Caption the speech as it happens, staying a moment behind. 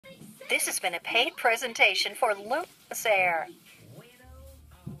This has been a paid presentation for Luminess Air.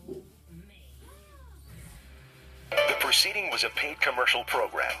 The proceeding was a paid commercial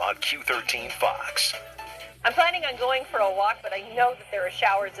program on Q13 Fox. I'm planning on going for a walk, but I know that there are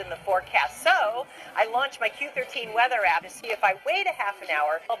showers in the forecast. So I launched my Q13 weather app to see if I wait a half an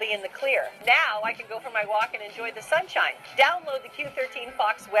hour, I'll be in the clear. Now I can go for my walk and enjoy the sunshine. Download the Q13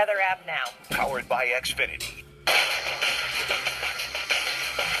 Fox weather app now. Powered by Xfinity.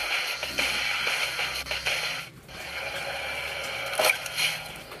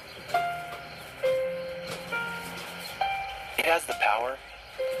 It has the power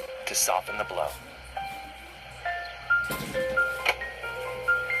to soften the blow.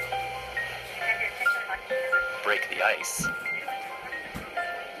 Break the ice.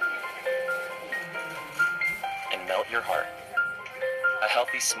 And melt your heart. A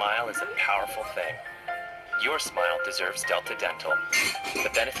healthy smile is a powerful thing. Your smile deserves Delta Dental.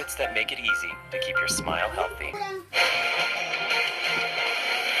 The benefits that make it easy to keep your smile healthy.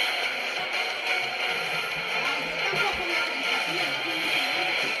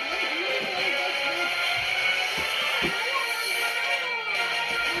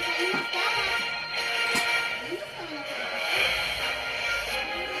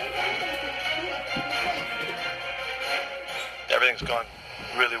 Everything's gone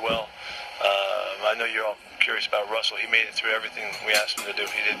really well. I know you're all curious about Russell. He made it through everything we asked him to do.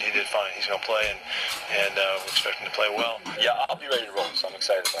 He did fine. He's going to play, and we expect him to play well. Yeah, I'll be ready to roll, so I'm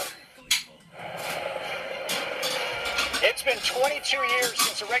excited about it. It's been 22 years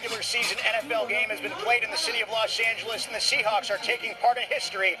since a regular season NFL game has been played in the city of Los Angeles, and the Seahawks are taking part in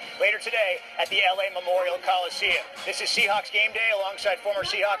history later today at the LA Memorial Coliseum. This is Seahawks Gameday alongside former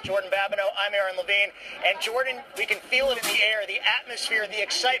Seahawk Jordan Babineaux. I'm Aaron Levine. And Jordan, we can feel it in the air, the atmosphere, the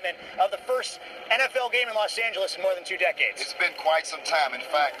excitement of the first NFL game in Los Angeles in more than 2 decades. It's been quite some time. In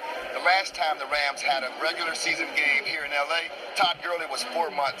fact, the last time the Rams had a regular season game here in LA, Todd Gurley was 4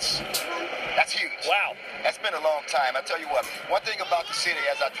 months. That's huge. Wow. That's been a long time. I tell you what, one thing about the city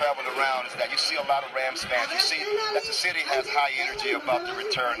as I traveled around is that you see a lot of Rams fans. You see that the city has high energy about the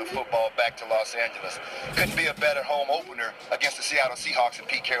return of football back to Los Angeles. Couldn't be a better home opener against the Seattle Seahawks and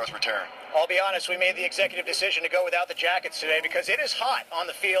Pete Carroll's return. I'll be honest, we made the executive decision to go without the jackets today because it is hot on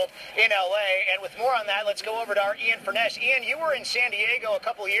the field in LA. And with more on that, let's go over to our Ian Furness. Ian, you were in San Diego a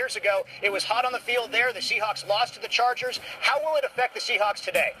couple of years ago. It was hot on the field there. The Seahawks lost to the Chargers. How will it affect the Seahawks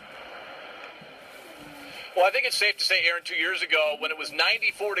today? Well, I think it's safe to say, Aaron, 2 years ago, when it was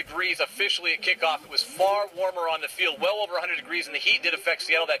 94 degrees officially at kickoff, it was far warmer on the field, well over 100 degrees, and the heat did affect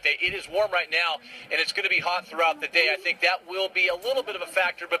Seattle that day. It is warm right now, and it's going to be hot throughout the day. I think that will be a little bit of a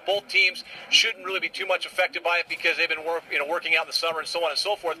factor, but both teams shouldn't really be too much affected by it because they've been working out in the summer and so on and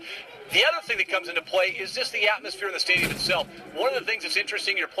so forth. The other thing that comes into play is just the atmosphere in the stadium itself. One of the things that's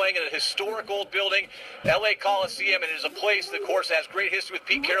interesting, you're playing in a historic old building, LA Coliseum, and it is a place that, of course, has great history with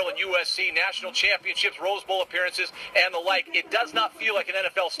Pete Carroll and USC, national championships, Rose Bowl appearances, and the like. It does not feel like an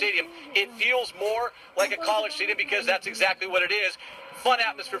NFL stadium. It feels more like a college stadium because that's exactly what it is. Fun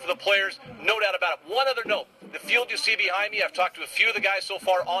atmosphere for the players, no doubt about it. One other note, the field you see behind me, I've talked to a few of the guys so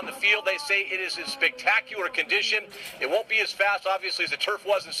far on the field. They say it is in spectacular condition. It won't be as fast, obviously, as the turf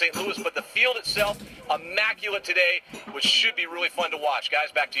was in St. Louis, but the field itself, immaculate today, which should be really fun to watch.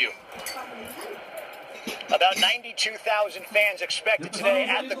 Guys, back to you. About 92,000 fans expected today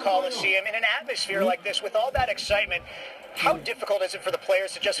at the Coliseum. In an atmosphere like this, with all that excitement, how difficult is it for the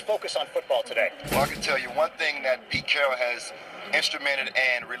players to just focus on football today? Well, I can tell you one thing that Pete Carroll has instrumented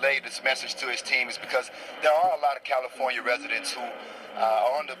and relayed this message to his team is because there are a lot of California residents who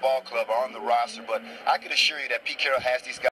are on the ball club, are on the roster, but I can assure you that Pete Carroll has these guys